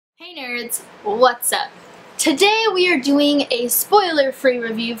Hey nerds, what's up? Today we are doing a spoiler-free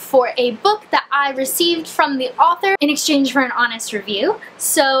review for a book that I received from the author in exchange for an honest review.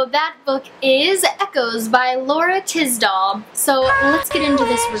 So that book is Echoes by Laura Tisdall. So let's get into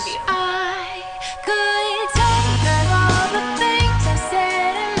this review.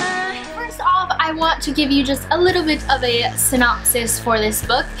 I want to give you just a little bit of a synopsis for this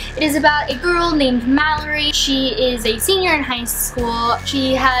book. It is about a girl named Mallory. She is a senior in high school.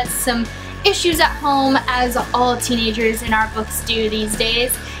 She has some issues at home, as all teenagers in our books do these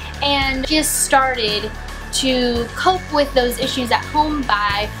days, and she has started to cope with those issues at home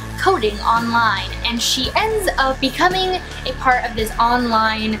by coding online, and she ends up becoming a part of this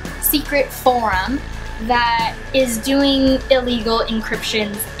online secret forum that is doing illegal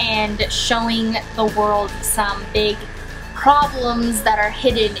encryptions and showing the world some big problems that are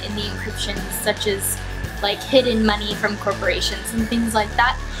hidden in the encryptions, such as like hidden money from corporations and things like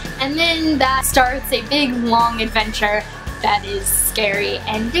that. And then that starts a big long adventure that is scary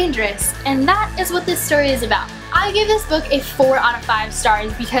and dangerous, and that is what this story is about. I give this book a 4 out of 5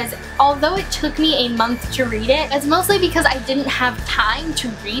 stars because although it took me a month to read it, it's mostly because I didn't have time to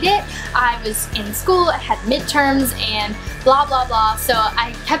read it. I was in school, I had midterms and blah blah blah, so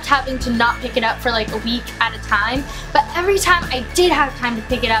I kept having to not pick it up for like a week at a time. But every time I did have time to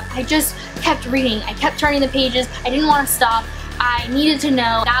pick it up, I just kept reading. I kept turning the pages. I didn't want to stop. I needed to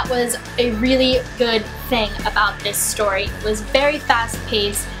know. That was a really good thing about this story. It was very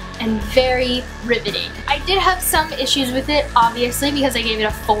fast-paced and very riveting. I did have some issues with it, obviously, because I gave it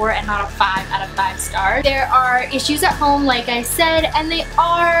a 4 and not a 5 out of 5 stars. There are issues at home, like I said, and they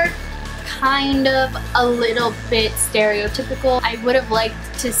are kind of a little bit stereotypical. I would have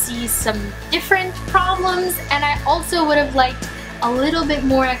liked to see some different problems, and I also would have liked a little bit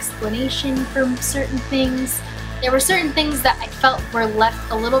more explanation for certain things. There were certain things that I felt were left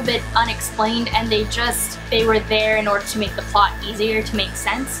a little bit unexplained, and they were there in order to make the plot easier to make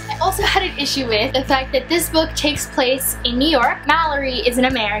sense. I also had an issue with the fact that this book takes place in New York. Mallory is an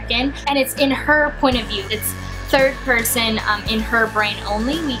American, and it's in her point of view. It's third person, in her brain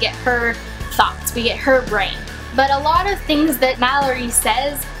only. We get her thoughts, we get her brain. But a lot of things that Mallory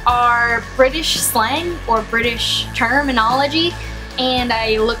says are British slang or British terminology, and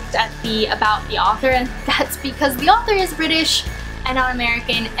I looked at about the author, and that's because the author is British and not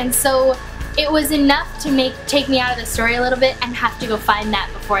American, and so it was enough to take me out of the story a little bit and have to go find that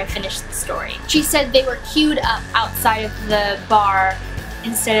before I finished the story. She said they were queued up outside of the bar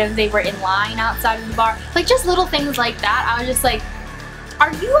instead of they were in line outside of the bar. Like, just little things like that. I was just like,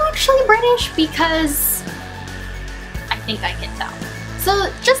 are you actually British? Because I think I can tell.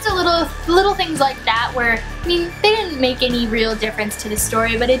 So just little things like that where, I mean, they didn't make any real difference to the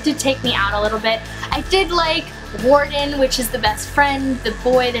story, but it did take me out a little bit. I did like Warden, which is the best friend, the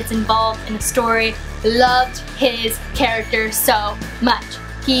boy that's involved in the story. Loved his character so much.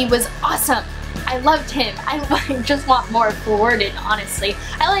 He was awesome. I loved him. I just want more for Warden, honestly.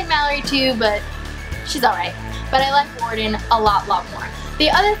 I like Mallory too, but she's alright. But I like Warden a lot more. The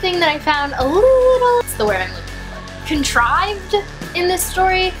other thing that I found a little, what's the word I'm looking for, contrived in this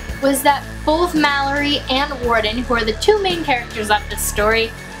story was that both Mallory and Warden, who are the two main characters of this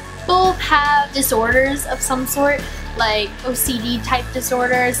story, both have disorders of some sort, like OCD type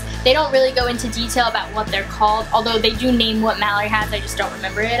disorders. They don't really go into detail about what they're called, although they do name what Mallory has, I just don't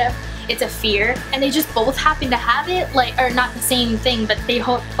remember it. It's a fear, and they just both happen to have it, like, or not the same thing, but they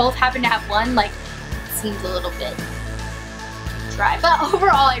both happen to have one. Like, it seems a little bit dry. But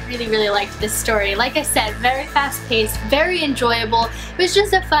overall, I really liked this story. Like I said, very fast-paced, very enjoyable. It was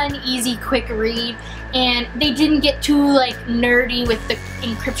just a fun, easy, quick read, and they didn't get too like nerdy with the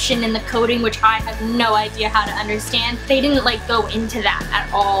encryption and the coding, which I have no idea how to understand. They didn't like go into that at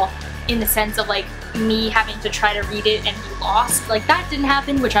all, in the sense of like me having to try to read it and be lost. Like, that didn't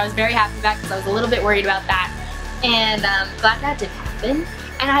happen, which I was very happy about because I was a little bit worried about that, and glad that didn't happen.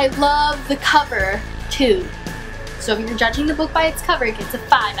 And I love the cover too. So if you're judging the book by its cover, it gets a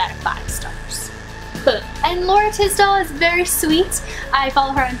 5 out of 5 stars. Boom. And Laura Tisdall is very sweet. I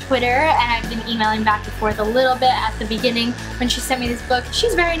follow her on Twitter, and I've been emailing back and forth a little bit at the beginning when she sent me this book.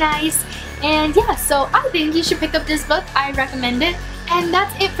 She's very nice. And yeah, so I think you should pick up this book. I recommend it. And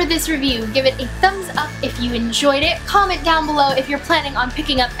that's it for this review. Give it a thumbs up if you enjoyed it. Comment down below if you're planning on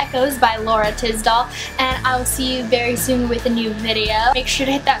picking up Echoes by Laura Tisdall. And I will see you very soon with a new video. Make sure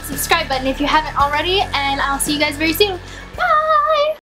to hit that subscribe button if you haven't already, and I'll see you guys very soon. Bye!